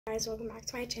Guys, welcome back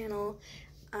to my channel.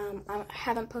 I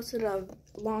haven't posted a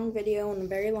long video in a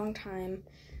very long time.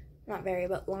 Not very,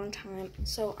 but long time.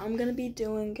 So I'm gonna be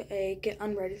doing a get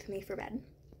unready with me for bed.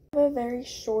 I have a very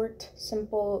short,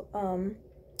 simple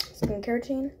skincare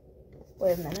routine.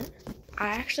 Wait a minute. I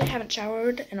actually haven't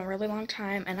showered in a really long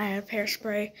time, and I have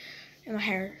hairspray in my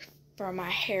hair for my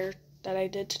hair that I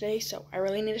did today, so I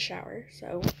really need a shower.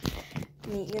 So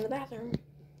meet you in the bathroom.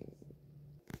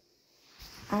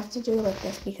 I have to do it like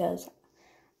this because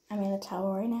I'm in a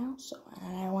towel right now, so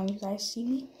and I don't want you guys to see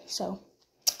me. So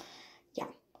yeah,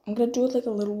 I'm gonna do it like a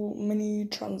little mini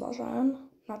transition,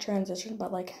 not transition,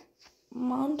 but like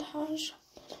montage.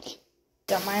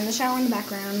 Don't mind the shower in the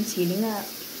background, it's heating up.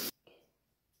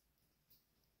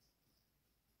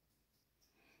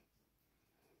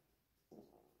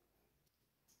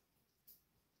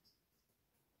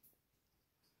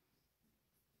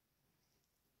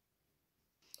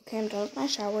 Okay, I'm done with my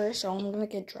shower, so I'm gonna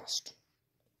get dressed.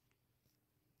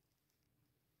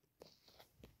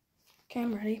 Okay,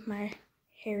 I'm ready. My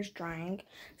hair's drying.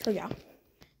 So yeah,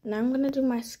 now I'm gonna do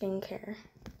my skincare.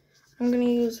 I'm gonna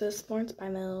use this Florence by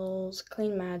Mills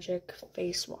Clean Magic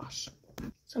face wash.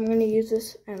 So I'm gonna use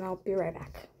this and I'll be right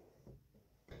back.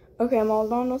 Okay, I'm all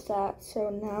done with that. So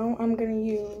now I'm gonna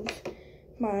use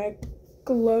my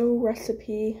Glow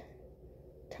Recipe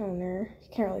toner. You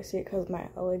can't really see it because of my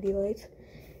LED lights.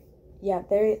 Yeah,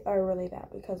 they are really bad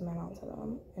because my mom's had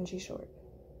them and she's short.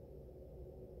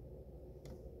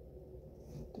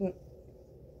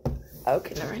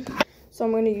 Okay, never mind. So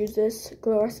I'm gonna use this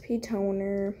Glow Recipe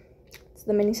toner. It's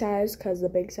the mini size because the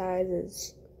big size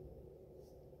is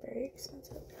very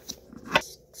expensive.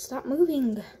 Stop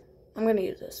moving. I'm gonna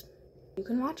use this. You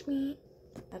can watch me.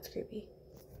 That's creepy.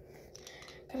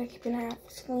 Gotta keep an eye out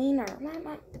for clean or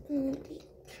not.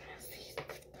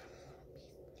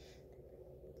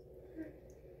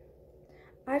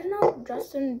 I don't know.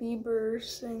 Justin Bieber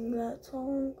sang that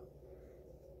song,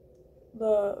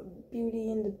 the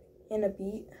Beauty in a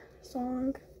Beat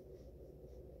song.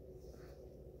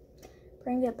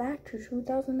 Bring it back to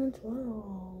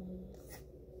 2012.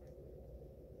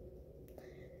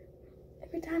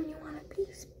 Every time you want a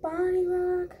piece, body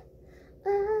rock. I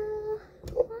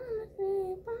wanna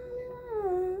see body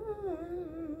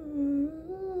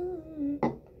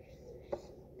rock.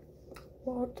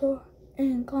 Water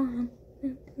and climb.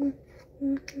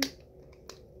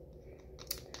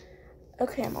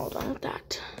 Okay, I'm all done with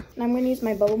that. Now I'm gonna use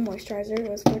my Bubble Moisturizer. It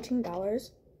was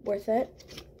 $14. Worth it.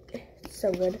 It's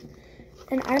so good.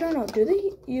 And I don't know, do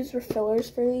they use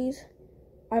refillers for these?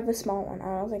 I have the small one.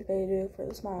 I don't think they do for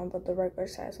the small one, but the regular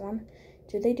size one.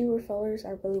 Do they do refillers?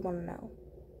 I really want to know.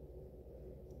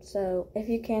 So if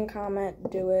you can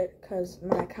comment, do it, because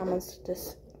my comments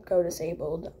just go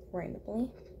disabled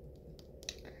randomly.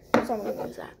 So I'm gonna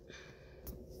use that.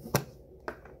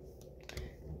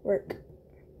 Work.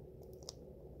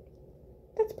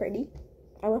 That's pretty.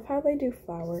 I love how they do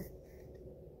flower.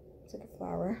 It's like a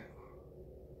flower.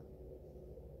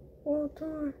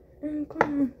 Water and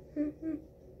climb.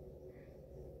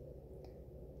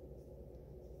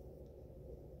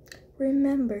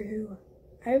 Remember who?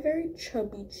 I have very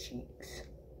chubby cheeks.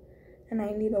 And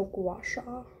I need a gua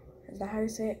sha. Is that how you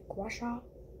say it? Gua sha?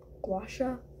 Gua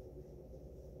sha?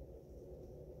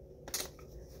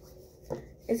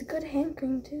 It's a good hand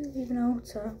cream too, even though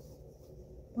it's a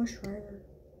moisturizer.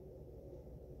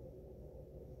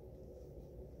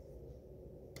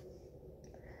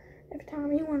 Every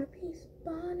time you want a piece,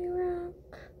 body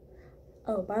rock.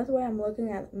 Oh, by the way, I'm looking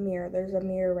at the mirror. There's a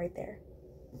mirror right there.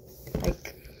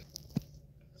 Like,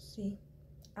 see?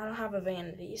 I don't have a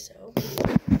vanity, so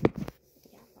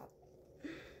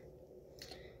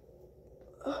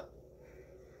yeah.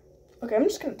 Okay, I'm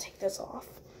just gonna take this off.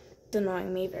 It's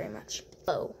annoying me very much.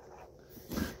 Oh.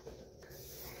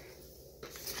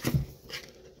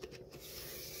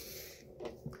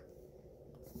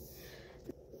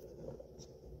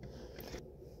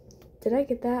 Did I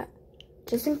get that?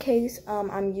 Just in case,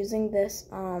 I'm using this,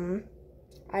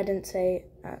 I didn't say,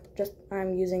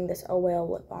 I'm using this Oh Whale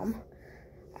lip balm.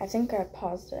 I think I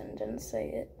paused it and didn't say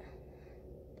it.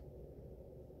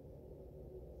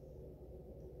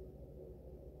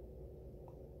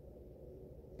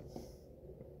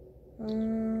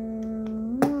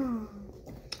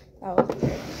 That was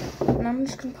weird. And I'm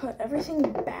just gonna put everything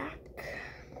back.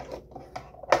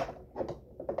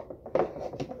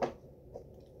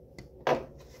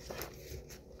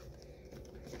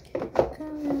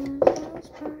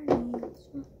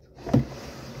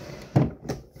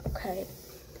 Okay,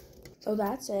 so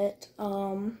that's it.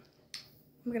 I'm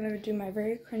gonna do my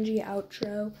very cringy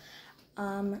outro.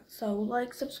 So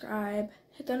like, subscribe,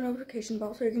 hit that notification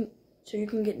bell so you can so you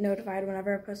can get notified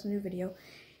whenever I post a new video.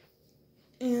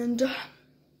 And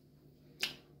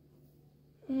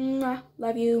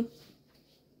love you.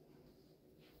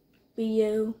 Be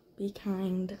you. Be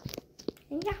kind.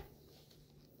 And yeah.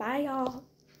 Bye, y'all.